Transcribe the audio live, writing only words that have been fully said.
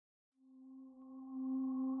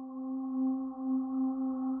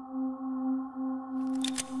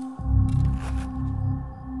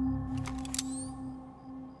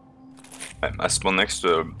I spawned next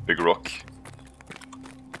to a big rock.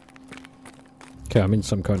 Okay, I'm in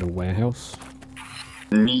some kind of warehouse.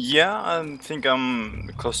 Yeah, I think I'm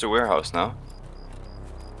close to warehouse now.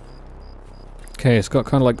 Okay, it's got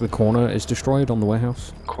kind of like the corner is destroyed on the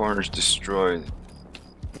warehouse. Corner's destroyed.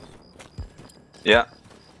 Yeah.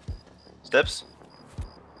 Steps?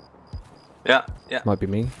 Yeah, yeah. Might be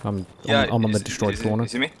me. I'm on the destroyed corner. You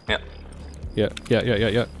see me? Yeah. Yeah.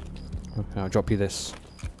 Okay, I'll drop you this.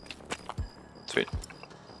 Sweet.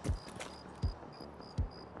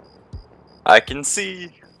 I can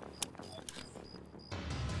see.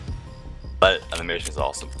 That animation is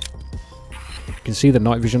awesome. You can see the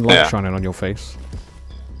night vision light shining on your face.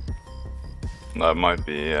 That might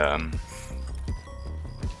be,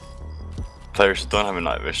 players who don't have a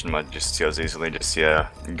night vision might just see us easily, just see a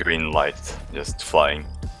green light just flying.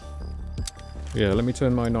 Yeah, let me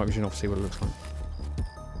turn my night vision off, see what it looks like.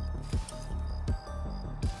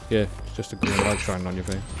 Yeah, it's just a green light shining on your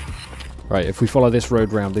face. Right, if we follow this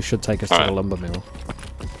road round, this should take us to the lumber mill.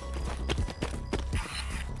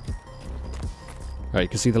 Right, you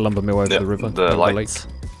can see the lumber mill over the river. The light. lake.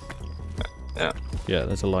 Yeah. Yeah,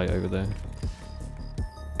 there's a light over there.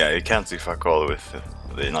 Yeah, you can't see fuck all with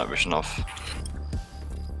the night vision off.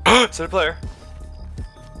 Is there a player?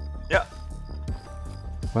 Yeah.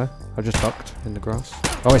 Where? I just ducked in the grass.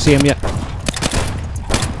 Oh, I see him, yeah.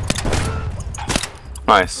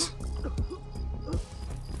 Nice.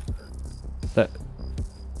 That.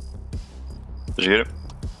 Did you get it?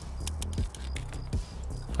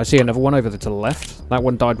 I see another one over there to the left. That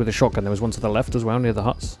one died with a shotgun. There was one to the left as well, near the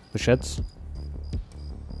huts, the sheds.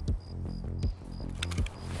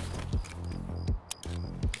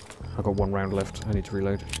 I've got one round left. I need to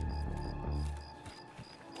reload.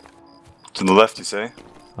 To the left, you say?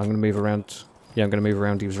 I'm going to move around. Yeah, I'm going to move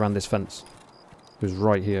around. He was around this fence. He was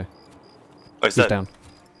right here. Oh, He's down.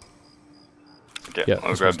 Okay, yeah,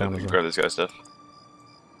 I'll grab this guy's stuff.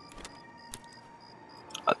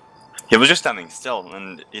 He was just standing still,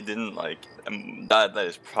 and he didn't like. That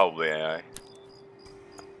is probably AI.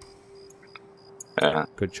 Yeah.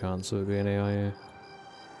 Good chance it would be an AI. Yeah.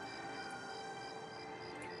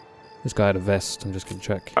 This guy had a vest. I'm just gonna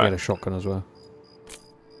check. He had a shotgun as well.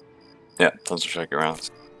 Yeah, tons of check around.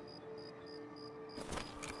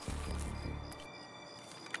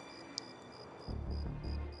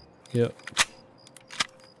 Yep.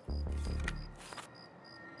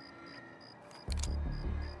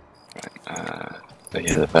 They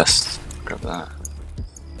get the best. Grab that.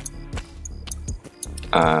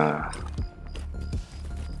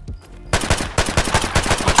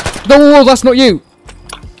 No, that's not you!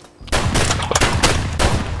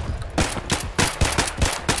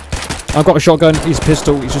 I've got a shotgun, he's a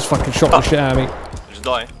pistol, he's just fucking shot the shit out of me. Just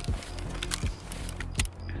die.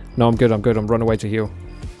 No, I'm good, I'm run away to heal.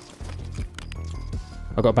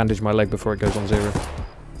 I've got to bandage my leg before it goes on 0.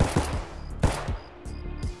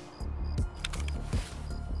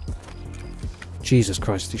 Jesus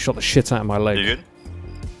Christ, he shot the shit out of my leg. You good?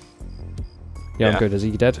 Yeah, I'm good. Is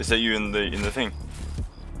he dead? Is that you in the thing?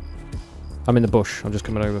 I'm in the bush. I'm just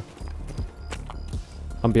coming over.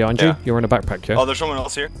 I'm behind you. You're in a backpack, yeah? Oh, there's someone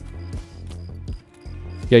else here.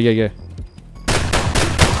 Yeah.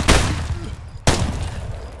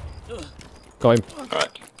 Got him.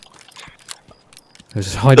 Alright. I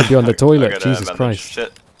was hiding behind the toilet. Jesus Christ.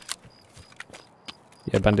 Shit.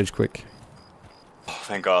 Yeah, bandage quick. Oh,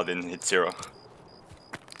 thank God I didn't hit 0.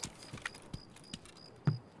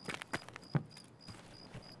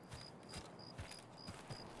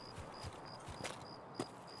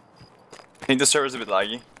 I think the server's a bit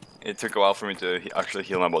laggy. It took a while for me to actually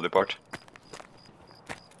heal my body part.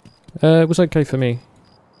 It was okay for me.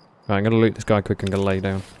 Right, I'm gonna loot this guy quick and gonna lay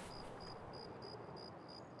down.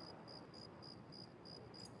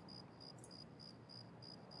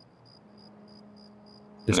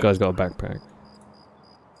 This guy's got a backpack.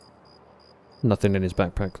 Nothing in his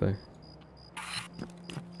backpack though.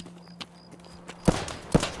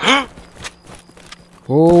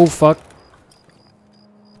 Oh fuck.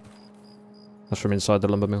 That's from inside the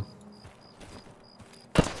lumber mill.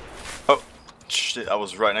 Oh shit, I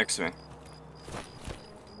was right next to me.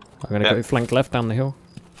 I'm gonna go flank left down the hill.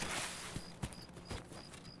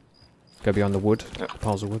 Go behind the wood.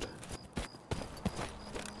 Piles of wood.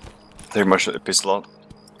 Take my pistol out.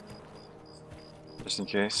 Just in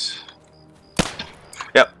case.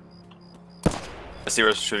 Yep. I see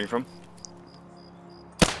where it's shooting from.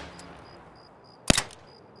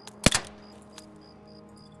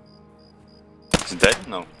 Is it dead?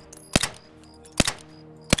 No.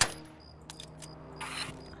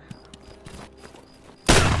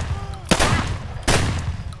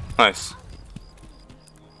 Nice.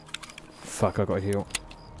 fuck, I got a heal.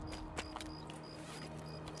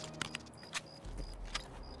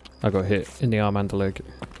 I got hit in the arm and the leg.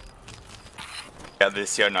 Yeah, they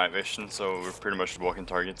see our night vision, so we're pretty much walking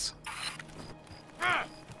targets.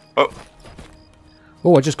 Oh!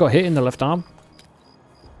 Oh, I just got hit in the left arm.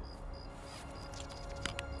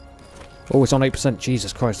 Oh, it's on 8%.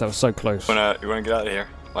 Jesus Christ, that was so close. You wanna get out of here?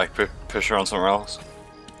 Like, push her on somewhere else?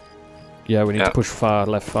 Yeah, we need to push far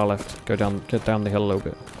left. Get down the hill a little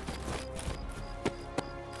bit.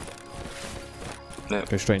 No.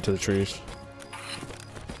 Go straight into the trees.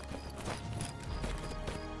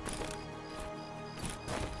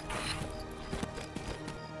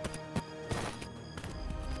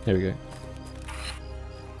 There we go.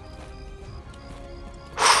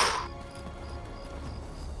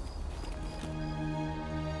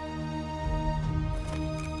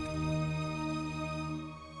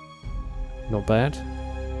 Not bad.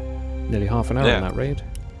 Nearly half an hour on that raid.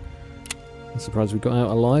 I'm surprised we got out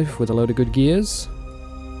alive with a load of good gears.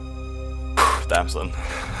 Damn son.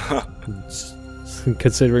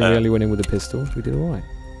 Considering we only went in with a pistol, we did alright.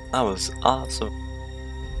 That was awesome.